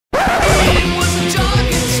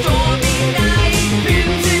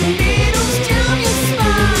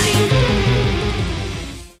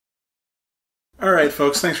Alright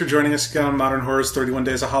folks, thanks for joining us again on Modern Horror's 31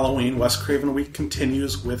 Days of Halloween. Wes Craven Week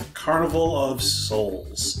continues with Carnival of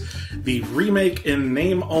Souls, the remake in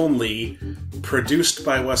name only, produced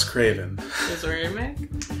by Wes Craven. Was it a remake?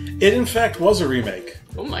 It in fact was a remake.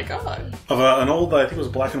 Oh my god. Of an old, I think it was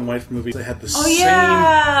a black and white movie that had the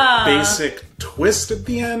same basic twist at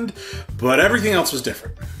the end, but everything else was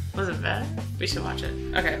different. Was it bad? We should watch it.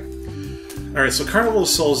 Okay. Alright, so Carnival of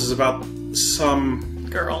Souls is about some...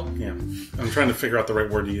 girl. Yeah. I'm trying to figure out the right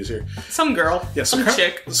word to use here. Some girl. Yeah, so some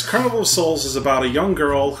chick. So Carnival of Souls is about a young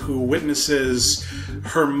girl who witnesses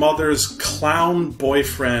her mother's clown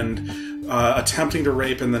boyfriend attempting to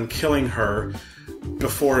rape and then killing her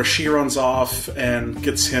before she runs off and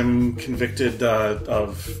gets him convicted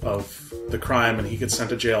of the crime, and he gets sent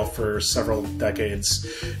to jail for several decades,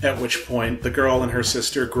 at which point the girl and her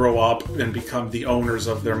sister grow up and become the owners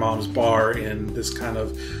of their mom's bar in this kind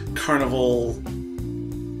of carnival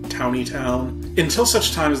towny town. Until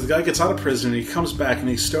such time as the guy gets out of prison and he comes back and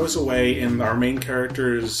he stows away in our main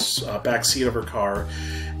character's backseat of her car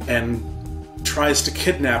and tries to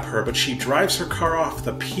kidnap her, but she drives her car off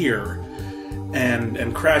the pier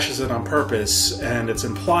and crashes it on purpose, and it's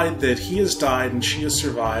implied that he has died and she has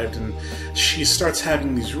survived, and she starts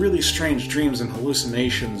having these really strange dreams and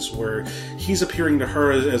hallucinations where he's appearing to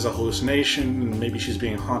her as a hallucination, and maybe she's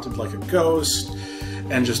being haunted like a ghost,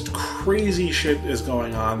 and just crazy shit is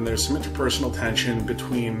going on. There's some interpersonal tension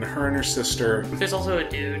between her and her sister. There's also a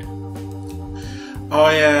dude. Oh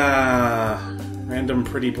yeah, random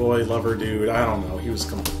pretty boy lover dude. I don't know, he was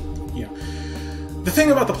the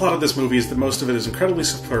thing about the plot of this movie is that most of it is incredibly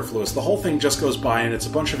superfluous. The whole thing just goes by and it's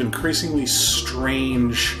a bunch of increasingly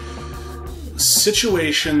strange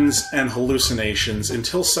situations and hallucinations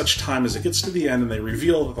until such time as it gets to the end and they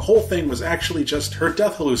reveal that the whole thing was actually just her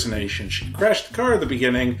death hallucination. She crashed the car at the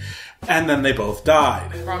beginning and then they both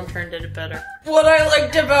died. Wrong Turn did it better. What I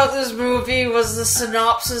liked about this movie was the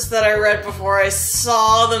synopsis that I read before I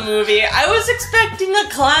saw the movie. I was expecting a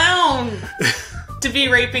clown to be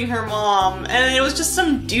raping her mom, and it was just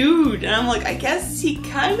some dude, and I'm like, I guess he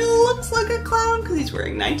kind of looks like a clown because he's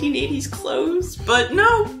wearing 1980s clothes, but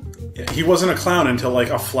no. Yeah, he wasn't a clown until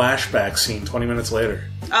like a flashback scene 20 minutes later.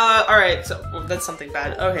 Alright, so that's something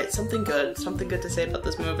bad. Okay, something good to say about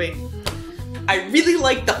this movie. I really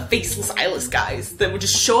like the faceless eyeless guys that would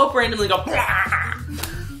just show up randomly and go, blah!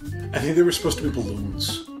 I think they were supposed to be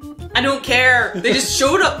balloons. I don't care. They just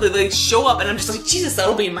showed up. They show up, and I'm just like, Jesus,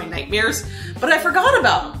 that'll be in my nightmares. But I forgot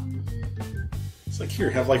about them. It's like, here,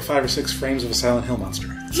 have like 5 or 6 frames of a Silent Hill monster.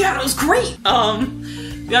 Yeah, it was great.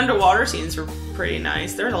 The underwater scenes were pretty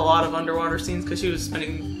nice. There was a lot of underwater scenes because she was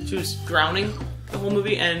drowning the whole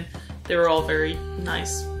movie, and they were all very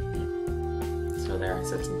nice. So there, I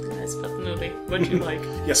said something nice about the movie. What'd you like?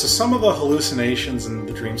 Yeah, so some of the hallucinations and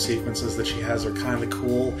the dream sequences that she has are kind of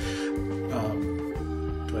cool.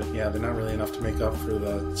 But yeah, they're not really enough to make up for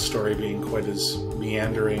the story being quite as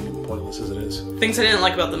meandering and pointless as it is. Things I didn't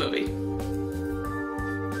like about the movie.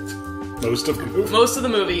 Most of the movie? Most of the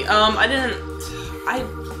movie. I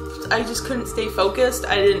just couldn't stay focused.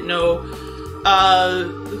 I didn't know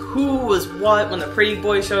who was what. When the pretty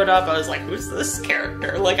boy showed up, I was like, who's this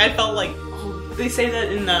character? Like, I felt like, they say that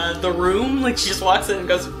in the room, like she just walks in and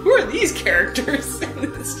goes, who are these characters? And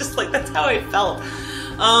it's just like, that's how I felt.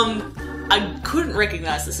 I couldn't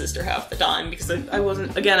recognize the sister half the time because I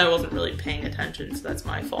wasn't really paying attention, so that's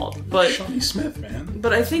my fault. But Shawnee Smith, man.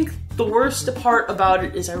 But I think the worst part about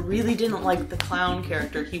it is I really didn't like the clown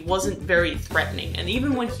character. He wasn't very threatening, and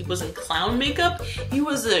even when he was in clown makeup, he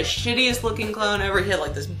was the shittiest looking clown ever. He had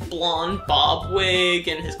like this blonde bob wig,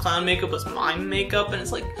 and his clown makeup was mime makeup, and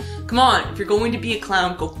it's like, come on, if you're going to be a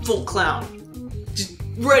clown, go full clown. Just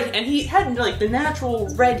red, and he had like the natural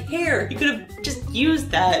red hair. He could have just used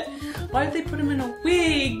that. Why did they put him in a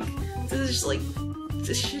wig? This is just like, it's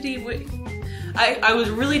a shitty wig. I was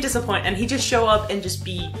really disappointed, and he just show up and just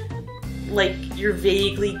be like your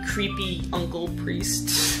vaguely creepy uncle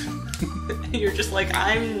priest. And you're just like,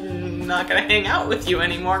 I'm not gonna hang out with you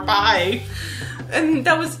anymore, bye. And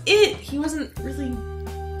that was it. He wasn't really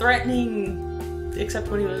threatening, except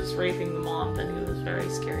when he was raping the mom, then he was very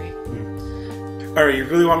scary. Alright, you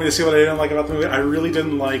really want me to see what I didn't like about the movie? I really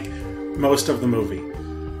didn't like most of the movie.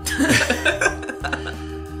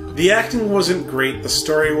 The acting wasn't great, the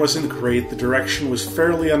story wasn't great, the direction was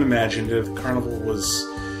fairly unimaginative, Carnival was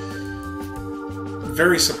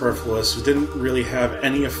very superfluous, it didn't really have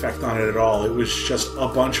any effect on it at all. It was just a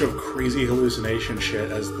bunch of crazy hallucination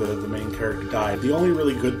shit as the main character died. The only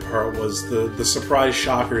really good part was the surprise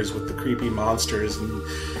shockers with the creepy monsters, and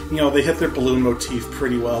you know, they hit their balloon motif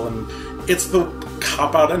pretty well, and It's the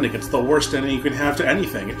cop-out ending. It's the worst ending you can have to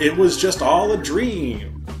anything. It was just all a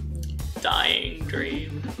dream. Dying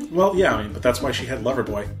dream. Well, yeah, I mean, but that's why she had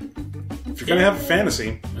Loverboy. If you're gonna have a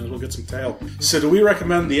fantasy, might as well get some tail. So do we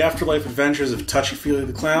recommend The Afterlife Adventures of Touchy-Feely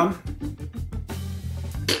the Clown?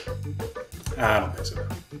 I don't think so.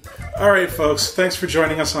 Alright, folks, thanks for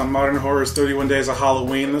joining us on Modern Horror's 31 Days of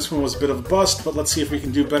Halloween. This one was a bit of a bust, but let's see if we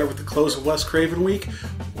can do better with the close of Wes Craven Week.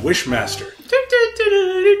 Wishmaster.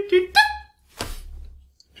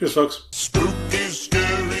 Cheers, folks. Spooky,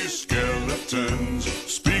 scary skeletons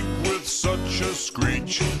speak with such a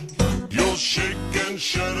screech. You'll shake and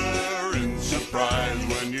shudder